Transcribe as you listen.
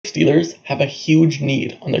Steelers have a huge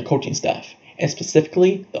need on their coaching staff, and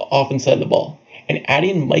specifically the offense side of the ball, and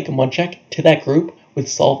adding Mike Munchak to that group would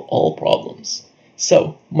solve all problems.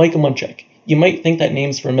 So, Mike Munchak, you might think that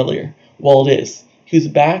name's familiar. Well, it is. He was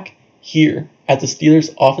back here as the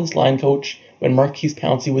Steelers offense line coach when Marquise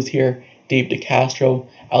Pouncey was here, Dave DeCastro,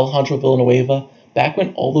 Alejandro Villanueva, back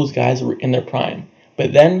when all those guys were in their prime.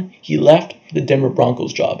 But then he left for the Denver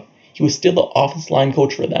Broncos job. He was still the offense line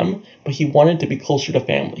coach for them, but he wanted to be closer to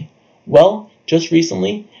family. Well, just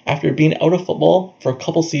recently, after being out of football for a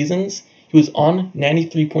couple seasons, he was on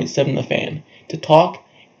 93.7 The Fan to talk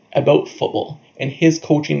about football and his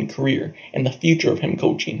coaching career and the future of him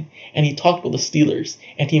coaching. And he talked about the Steelers,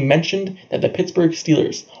 and he mentioned that the Pittsburgh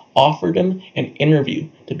Steelers offered him an interview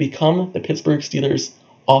to become the Pittsburgh Steelers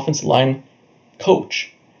offensive line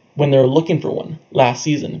coach when they were looking for one last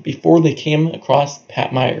season before they came across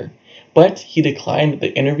Pat Meyer. But he declined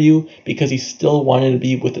the interview because he still wanted to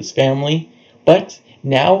be with his family. But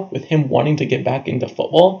now, with him wanting to get back into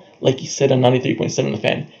football, like he said on 93.7 The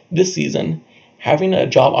Fan this season, having a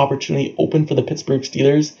job opportunity open for the Pittsburgh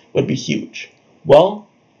Steelers would be huge. Well,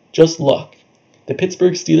 just look. The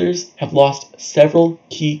Pittsburgh Steelers have lost several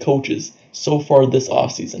key coaches so far this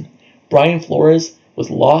offseason. Brian Flores was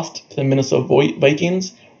lost to the Minnesota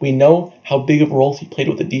Vikings. We know how big of a role he played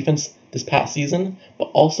with the defense this past season, but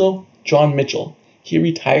also John Mitchell. He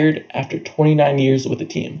retired after 29 years with the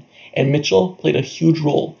team, and Mitchell played a huge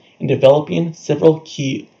role in developing several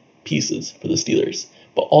key pieces for the Steelers.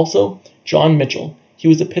 But also, John Mitchell, he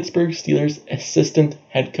was the Pittsburgh Steelers assistant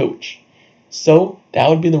head coach. So that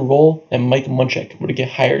would be the role that Mike Munchak would get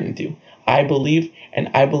hired into, I believe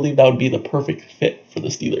that would be the perfect fit for the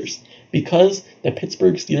Steelers, because the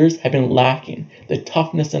Pittsburgh Steelers have been lacking the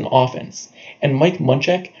toughness in offense, and Mike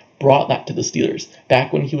Munchak brought that to the Steelers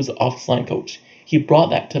back when he was the offensive line coach. He brought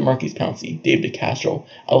that to Marquise Pouncey, Dave DeCastro,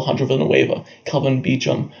 Alejandro Villanueva, Kelvin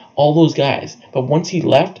Beachum, all those guys. But once he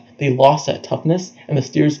left, they lost that toughness, and the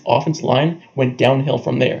Steelers' offensive line went downhill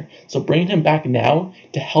from there. So bringing him back now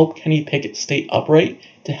to help Kenny Pickett stay upright,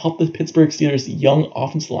 to help the Pittsburgh Steelers' young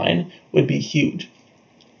offensive line, would be huge.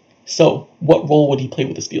 So what role would he play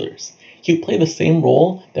with the Steelers? He would play the same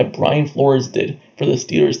role that Brian Flores did for the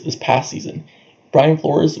Steelers this past season. Brian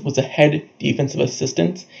Flores was a head defensive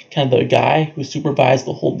assistant, kind of the guy who supervised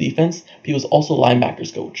the whole defense, but he was also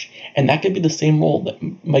linebackers coach. And that could be the same role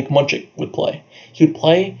that Mike Munchak would play. He would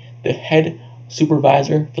play the head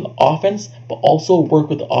supervisor for the offense, but also work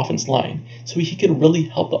with the offense line, so he could really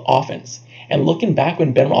help the offense. And looking back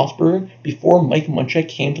when Ben Roethlisberger, before Mike Munchak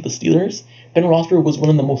came to the Steelers, Ben Roethlisberger was one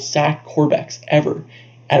of the most sacked quarterbacks ever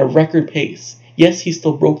at a record pace. Yes, he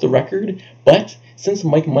still broke the record, but since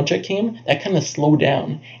Mike Munchak came, that kind of slowed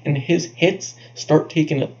down, and his hits start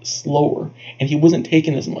taking it slower, and he wasn't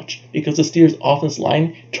taking as much because the Steelers' offense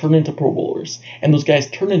line turned into Pro Bowlers, and those guys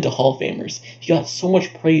turned into Hall of Famers. He got so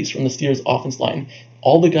much praise from the Steelers' offense line,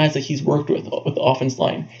 all the guys that he's worked with the offense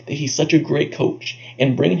line, that he's such a great coach.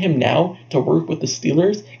 And bringing him now to work with the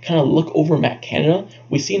Steelers, kind of look over Matt Canada,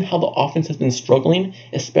 we've seen how the offense has been struggling,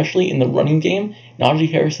 especially in the running game.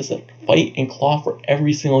 Najee Harris has to fight and claw for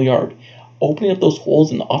every single yard. Opening up those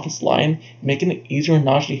holes in the offensive line, making it easier on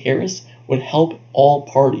Najee Harris, would help all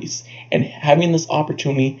parties. And having this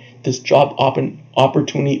opportunity, this job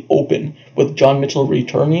opportunity open with John Mitchell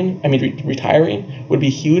retiring, would be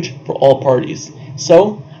huge for all parties.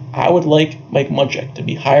 So I would like Mike Munchak to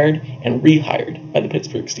be hired and rehired by the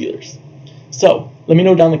Pittsburgh Steelers. So let me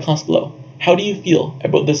know down in the comments below. How do you feel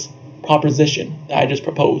about this proposition that I just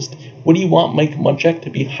proposed? Would you want Mike Munchak to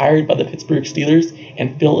be hired by the Pittsburgh Steelers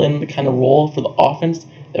and fill in the kind of role for the offense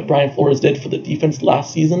that Brian Flores did for the defense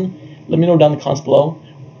last season? Let me know down in the comments below.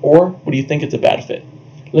 Or would you think it's a bad fit?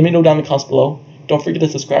 Let me know down in the comments below. Don't forget to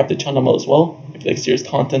subscribe to the channel as well if you like serious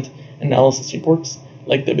content, analysis reports.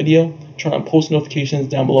 Like the video, turn on post notifications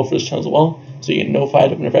down below for this channel as well, so you get notified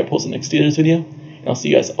whenever I post the next Steelers video. And I'll see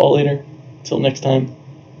you guys all later. Until next time,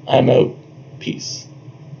 I'm out. Peace.